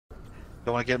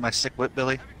Don't want to get my sick whip,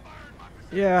 Billy?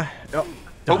 Yeah. Oh,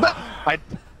 Oh, no. I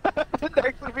didn't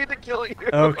actually mean to kill you.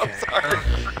 Okay.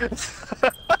 I'm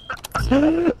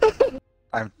sorry.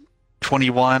 I'm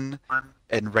 21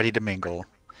 and ready to mingle.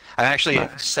 I'm actually a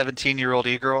 17-year-old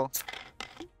e-girl.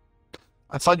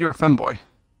 I thought you were a femboy.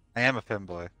 I am a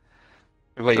femboy.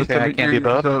 What, you think I can't be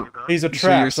both? He's a So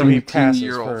trap, you're so he passes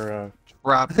 17-year-old for,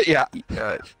 trap. Yeah.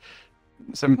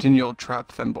 17-year-old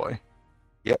trap femboy.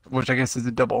 Yep. Which I guess is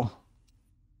a double.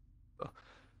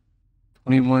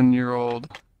 21-year-old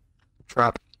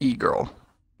trap e-girl.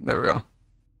 There we go.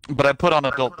 But I put on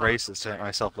adult braces to make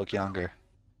myself look younger.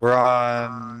 We're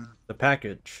on... the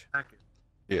package.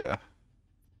 Yeah.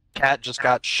 Cat just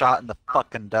got shot in the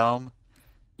fucking dome.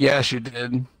 Yeah, she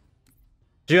did.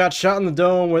 She got shot in the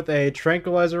dome with a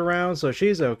tranquilizer round, so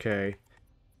she's okay.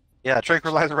 Yeah,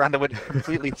 tranquilizer round that went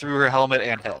completely through her helmet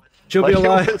and head. She'll be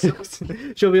Like,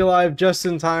 alive. She'll be alive just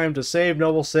in time to save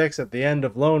Noble Six at the end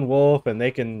of Lone Wolf, and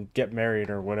they can get married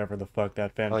or whatever the fuck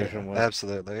that Oh, yeah, fanfiction was.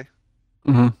 absolutely.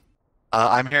 Mm-hmm.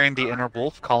 I'm hearing the inner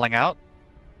wolf calling out.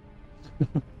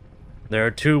 There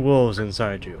are two wolves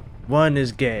inside you. One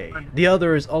is gay. The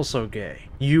other is also gay.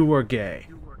 You are gay.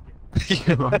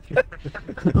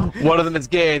 One of them is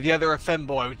gay, the other a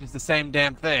femboy, which is the same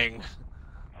damn thing.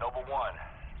 Noble 1,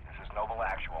 this is Noble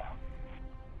Actual.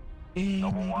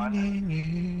 Noble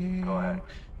 1, go ahead.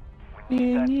 We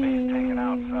need that base taken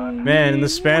out, son. Man, in the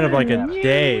span of like a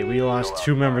day, we lost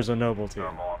 2 members of Noble Team.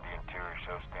 Thermal of the interior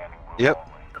shows standing room Yep.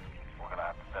 only. We're gonna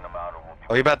have to thin them out or we'll be...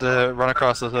 Are you about to run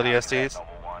across those ODSTs? Noble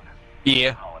 1,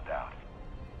 Yeah. Holland out.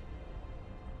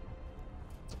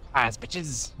 Ass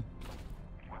bitches.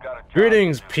 We got a job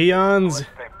Greetings, to do. peons. Let's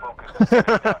stay focused and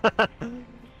get it done.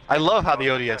 I love how the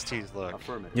ODSTs look.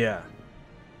 Yeah.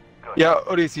 Good. Yeah,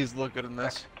 ODCs look good in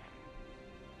this.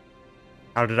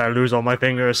 How did I lose all my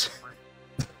fingers?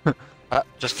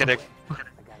 Just kidding.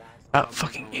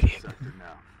 Fucking idiot.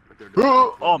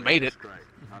 Oh, made it.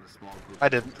 I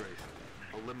didn't.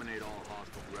 Eliminate all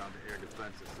hostile ground to air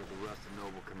defenses so the rest of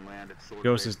Noble can land at sword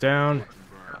Ghost is down.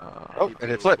 Oh,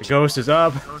 and it The flipped. ghost is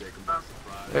up.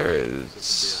 There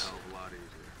is.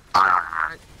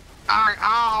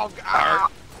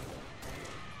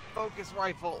 Focus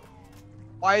rifle.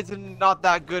 Why is it not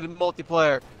that good in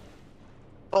multiplayer?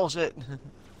 Bullshit.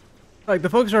 Like, the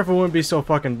focus rifle wouldn't be so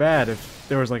fucking bad if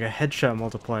there was like a headshot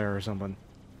multiplier or something.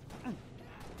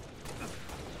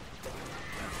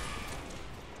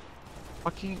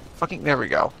 Fucking, there we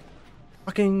go.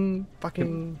 Fucking.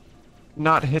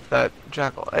 Not hit that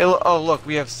jackal. Hey, oh look,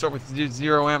 we have start with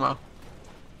 0 ammo.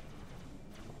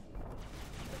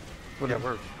 Yeah,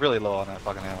 we're really low on that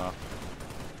fucking ammo.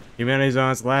 Humanity's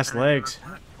on its last legs.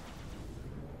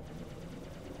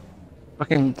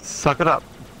 Fucking suck it up.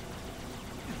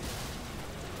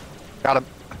 Got him.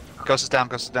 Ghost is down,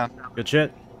 ghost is down. Good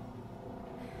shit.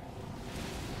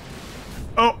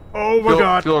 Oh my Fuel-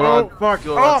 god. fuel Oh, rod. fuck.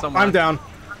 Fuel rod Oh, somewhere. I'm down.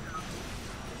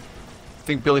 I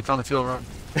think Billy found the fuel rod.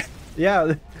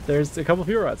 Yeah, there's a couple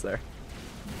fuel rods there.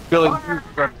 Billy,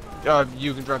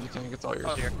 you can drive the tank. It's all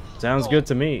yours. Sounds good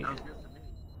to me.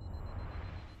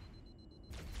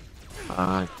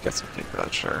 I guess I'll take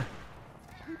that, sure.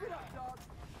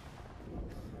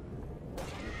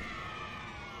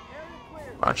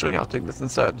 Actually, I'll take this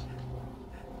instead.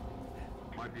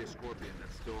 Might be a scorpion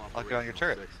that's still I'll get on your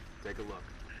turret. Take a look.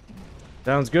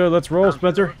 Sounds good. Let's roll,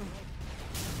 Spencer.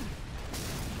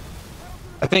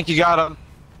 I think you got him.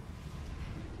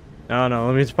 No,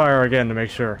 let me fire again to make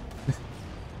sure.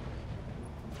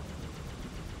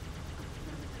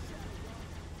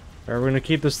 Alright, we're gonna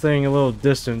keep this thing a little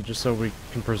distant just so we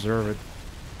can preserve it.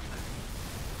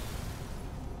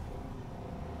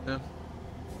 Yeah.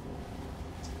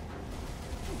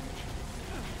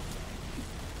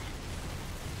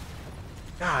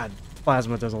 God,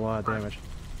 plasma does a lot of damage.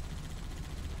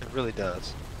 It really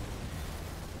does.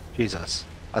 Jesus.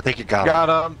 I think you got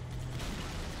him.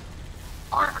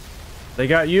 Got him. They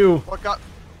got you. What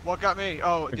got me?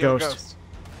 Oh, The the other ghost. ghost.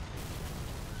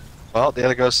 Well, the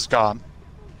other ghost is gone.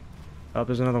 Oh,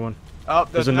 there's another one. Oh,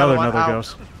 There's another one out.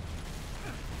 ghost.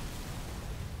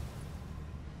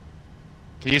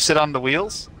 Can you sit on the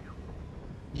wheels?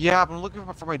 Yeah, but I'm looking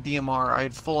for my DMR. I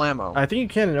had full ammo. I think you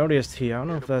can in ODST. I don't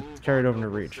know if that carried over to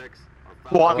Reach.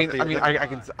 Well,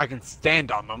 I can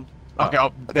stand on them. Okay,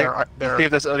 there. See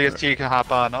if this ODST can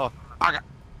hop on. Oh. Okay.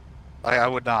 I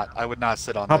would not. I would not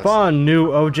sit on Hop this. on, new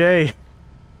OJ.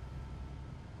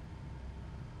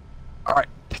 All right.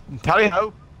 Tally ho.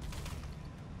 You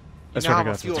That's now what I have a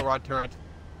got. fuel rod turret.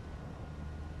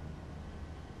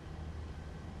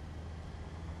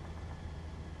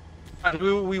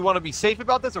 Do we want to be safe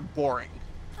about this or boring?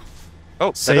 Oh,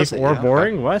 that Safe does it, or yeah.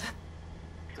 boring? What?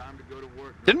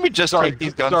 Didn't we just take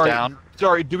these guns down?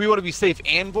 Sorry, do we want to be safe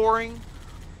and boring?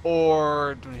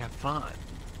 Or do we have fun?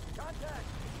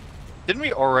 Didn't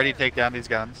we already take down these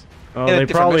guns? Oh, In a they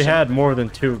different probably mission. had more than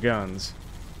 2 guns.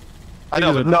 I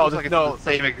know, but No, no, like no. it's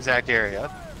the same exact area.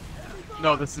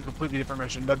 No, this is a completely different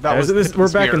mission. That Yeah, was we're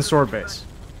back Spear. in Sword Base.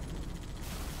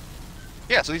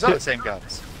 Yeah, so these are the same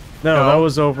guns. No, No. that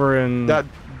was over in That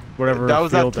whatever that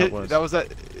was field that, that was. that was that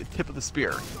tip of the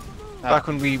spear. Back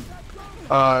when we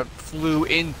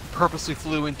purposely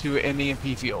flew into an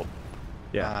EMP field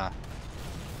Yeah.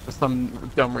 for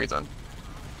some dumb reason.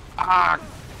 Ah!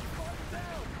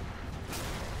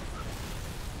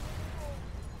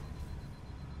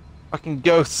 Fucking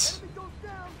ghosts.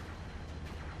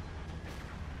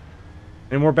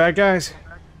 Any more bad guys?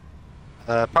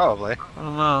 Probably. I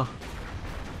don't know.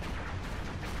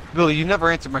 Billy, you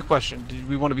never answered my question. Did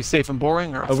we want to be safe and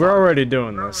boring, or? We're already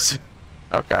doing this.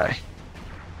 Okay.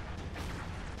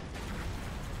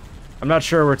 I'm not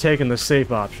sure we're taking the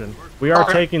safe option. We are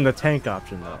Okay. taking the tank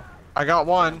option, though. I got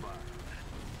one.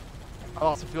 I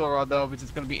lost a fuel rod though, which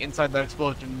is going to be inside that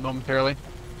explosion momentarily.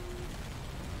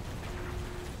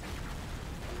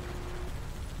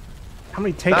 How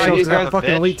many tank Nah, shells you does that guys- fucking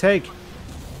bitch. elite take?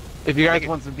 If you guys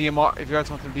want some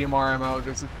DMR, ammo,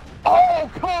 there's. Oh,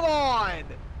 come on!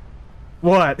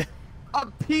 What? A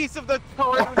piece of the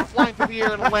turret was flying through the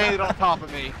air and landed on top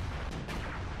of me.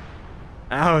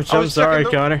 Ouch, I I'm was sorry,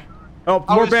 checking the- Connor. Oh,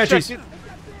 I more was banshees.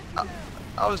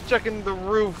 I was checking the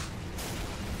roof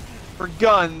for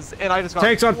guns, and I just got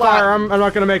Tank's on flattened. fire. I'm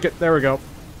not gonna make it. There we go.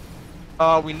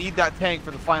 We need that tank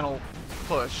for the final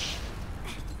push.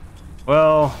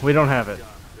 Well, we don't have it.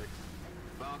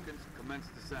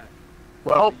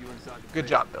 Well, good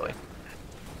job, Billy.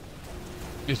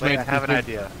 Just Wait, I have an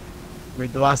idea.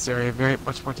 Made the last area very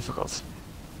much more difficult.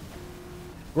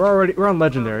 We're on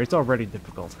legendary. It's already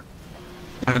difficult.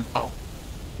 And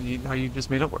now you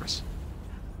just made it worse.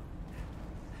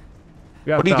 We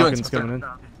got What are you doing, Falcons Spencer? coming in.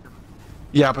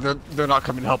 Yeah, but they're not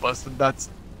coming to help us.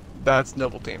 That's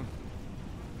Noble Team.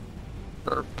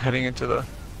 They're heading into the.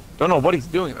 Don't know what he's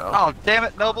doing though. Oh, damn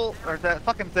it, Noble! Or that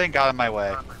fucking thing got in my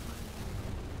way.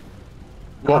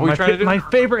 What were we my, trying to do? my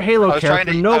favorite Halo I was trying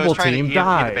character, to, I Noble was trying Team, to eat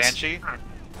dies. the Banshee.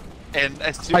 And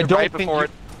as soon I don't right think before you-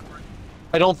 it...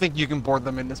 I don't think you can board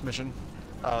them in this mission.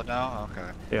 Oh, no? Okay.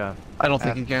 Yeah. I don't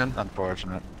think you can.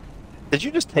 Unfortunate. Did you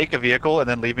just take a vehicle and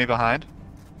then leave me behind?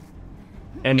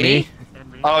 And Me? me?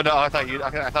 Oh, no, I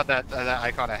thought that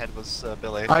icon I had was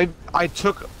Billy. I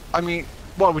took. I mean,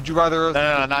 what would you rather?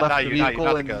 No, not left you, the not you, vehicle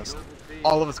not the and ghost.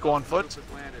 All of us go on foot.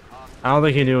 I don't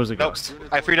think he knew it was a Nope. ghost.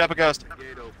 I freed up a ghost.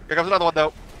 Here comes another one,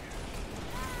 though.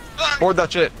 Board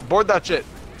that shit. Board that shit.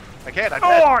 I can't, I'm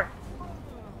dead.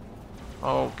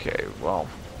 Okay, well,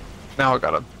 now I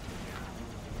gotta.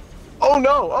 Oh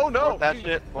no! Oh no! Board that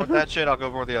shit, board that shit, I'll go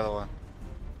board the other one.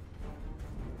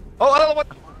 Oh, another one!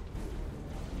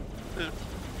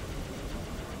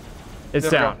 It's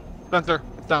There we down. go. Spencer,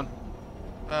 it's down.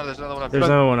 Oh, there's another one up There's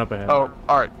there. another one up ahead. Oh,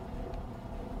 all right.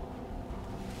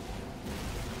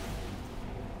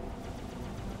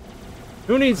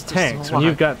 Who needs There's tanks so when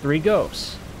you've much. got 3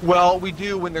 ghosts? Well, we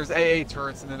do when there's AA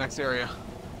turrets in the next area.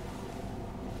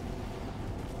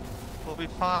 We'll be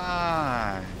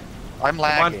fine. I'm Come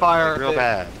lagging, on, fire! like, real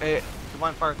bad. Come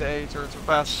on, fire! The AA turrets are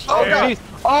fast. Oh, God.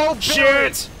 Oh, Billy!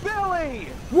 Shit! Billy!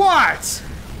 What?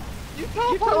 You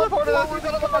teleported us.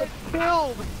 You got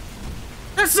killed.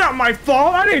 That's not my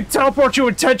fault. I didn't teleport you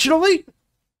intentionally.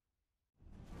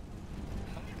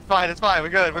 It's fine, we're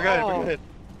good, we're Oh. good.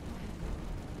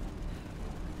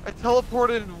 I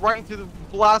teleported right into the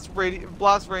blast range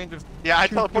of. Yeah, I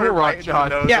Shoot teleported your right rock into shot.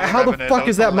 the nose Yeah, of how the Revenant. fuck That was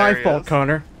is that my hilarious. fault,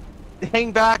 Connor?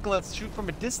 Hang back and let's shoot from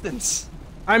a distance.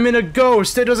 I'm in a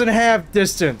ghost. It doesn't have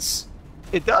distance.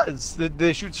 It does.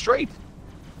 They shoot straight.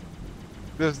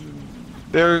 There's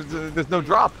no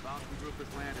drop.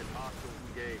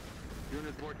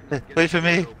 Wait for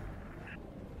me.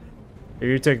 Here,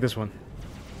 you take this one.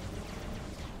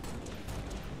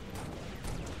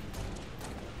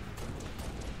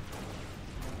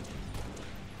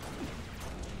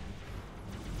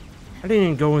 I didn't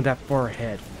even go in that far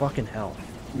ahead. Fucking hell.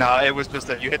 No, it was just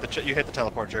that you hit the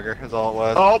teleport trigger. Is all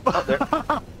it was.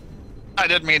 Oh. I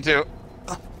didn't mean to.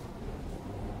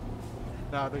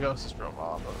 No, the ghost just drove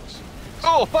off those.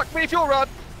 Oh, fuck me, fuel rod.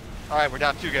 All right, we're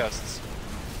down 2 ghosts.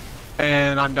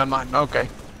 And I'm done mine. Okay.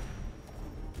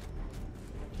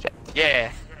 Shit.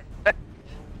 Yeah.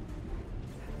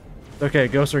 Okay,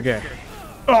 ghosts are gay.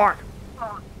 Oh.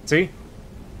 See?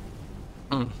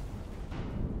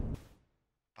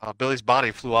 Billy's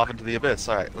body flew off into the abyss.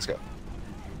 All right, let's go.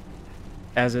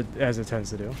 As it tends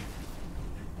to do.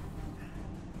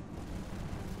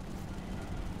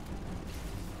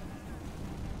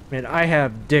 Man, I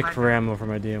have dick for ammo for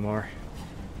my DMR.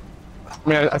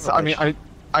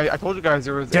 I told you guys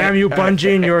there was. Damn you,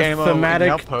 Bungie, and your ammo in the thematic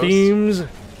outpost. themes.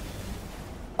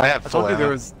 I have I full told you there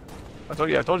ammo. was. I told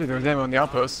you there was ammo in the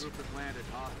outpost.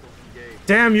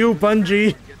 Damn you,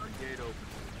 Bungie.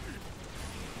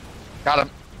 Got him.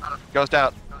 Ghost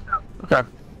out. Okay.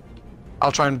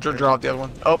 I'll try and draw out the other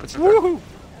one. Oh, it's right there. Woohoo!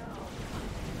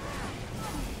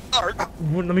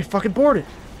 Wouldn't let me fucking board it.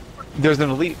 There's an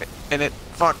elite in it.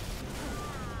 Fuck.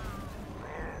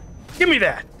 Give me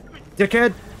that,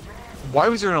 dickhead. Why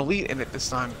was there an elite in it this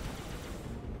time?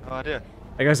 No idea.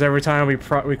 I guess every time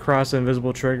we cross the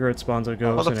invisible trigger, it spawns a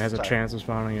ghost the and it has a fuck? chance of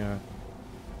spawning an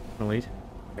elite.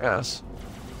 Yes.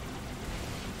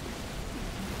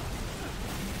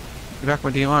 Get back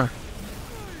my DMR.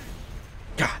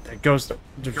 God, that ghost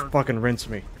just fucking rinsed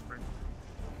me.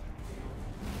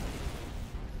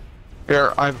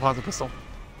 Here, I have a plasma pistol.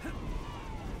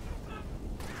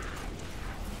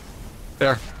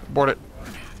 There, board it.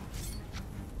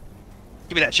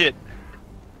 Give me that shit.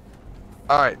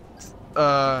 All right,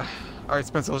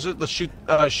 Spencer. Let's shoot.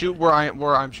 Shoot where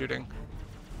I'm shooting.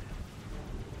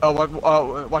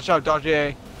 Oh, watch out, dodge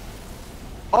A.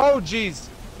 Oh, jeez.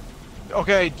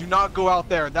 Okay, do not go out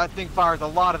there. That thing fires a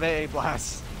lot of AA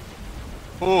blasts.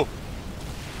 Ooh.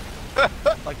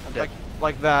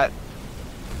 like that.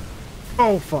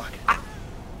 Oh fuck. I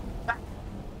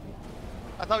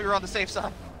thought we were on the safe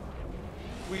side.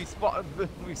 We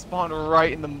spawned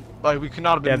right in the we could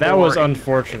not have been. Yeah, that more was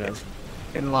unfortunate.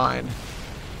 in line.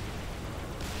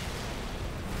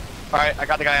 All right, I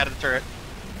got the guy out of the turret.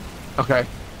 Okay.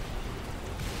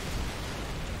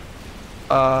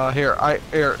 I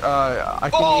can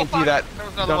Oh, EMP fuck! that. There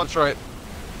was another Don't one. destroy it.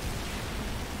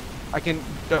 I can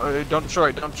don't destroy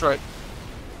it. Don't destroy it.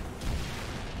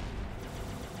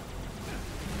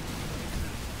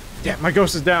 Damn, my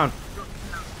ghost is down.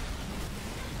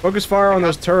 Focus fire on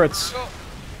those turrets. Oh,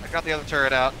 I got the other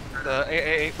turret out.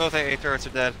 The both AA turrets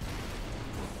are dead.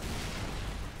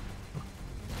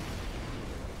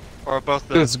 Or both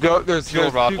the There's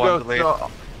fuel rod two one ghosts.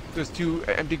 delayed. There's two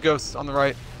empty ghosts on the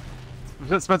right.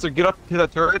 Spencer, get up to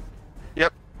that turret.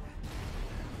 Yep.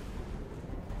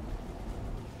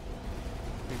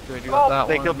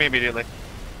 They killed me immediately.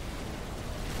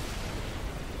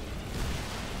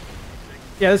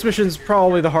 Yeah, this mission's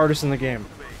probably the hardest in the game.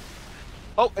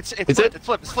 Oh, it's Is flipped. it? It's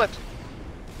flipped. It's flipped.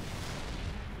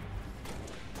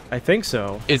 I think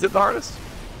so. Is it the hardest?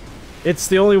 It's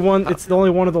the only one. It's the only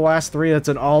one of the last three that's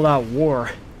an all-out war.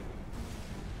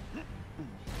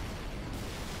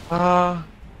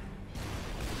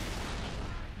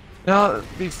 No,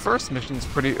 the first mission's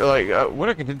pretty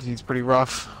winter contingency's pretty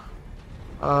rough.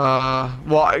 Though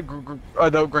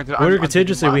granted, Winter I'm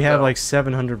contingency, taking we have Lasso. like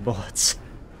 700 bullets.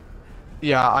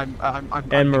 Yeah, I'm And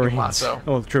taking Marines. Lasso.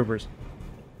 Oh, troopers.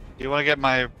 You want to get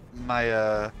my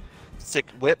sick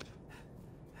whip?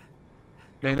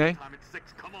 Nay.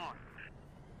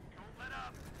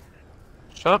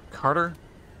 Shut up, Carter.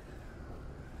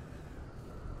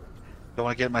 You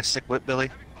want to get my sick whip,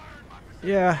 Billy?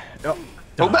 Yeah. Oh,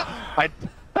 Oh, no. I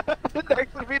didn't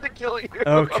actually mean to kill you.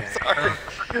 Okay.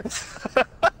 I'm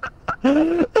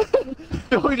sorry.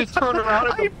 We just turned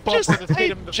around and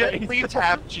I gently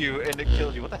tapped you and it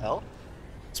killed you. What the hell?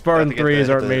 Spartan Have to get 3s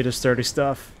the- aren't made of sturdy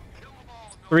stuff.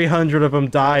 300 of them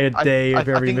die a day of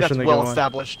every think mission that's they well go on.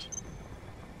 established.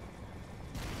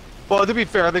 Well, to be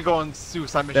fair, they go on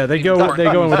suicide missions. Yeah, they even go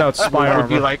Spartan without would spy armor.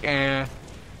 be like, eh.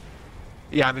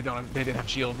 Yeah, they didn't have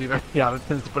shields either. Yeah, that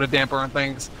tends to put a damper on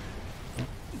things.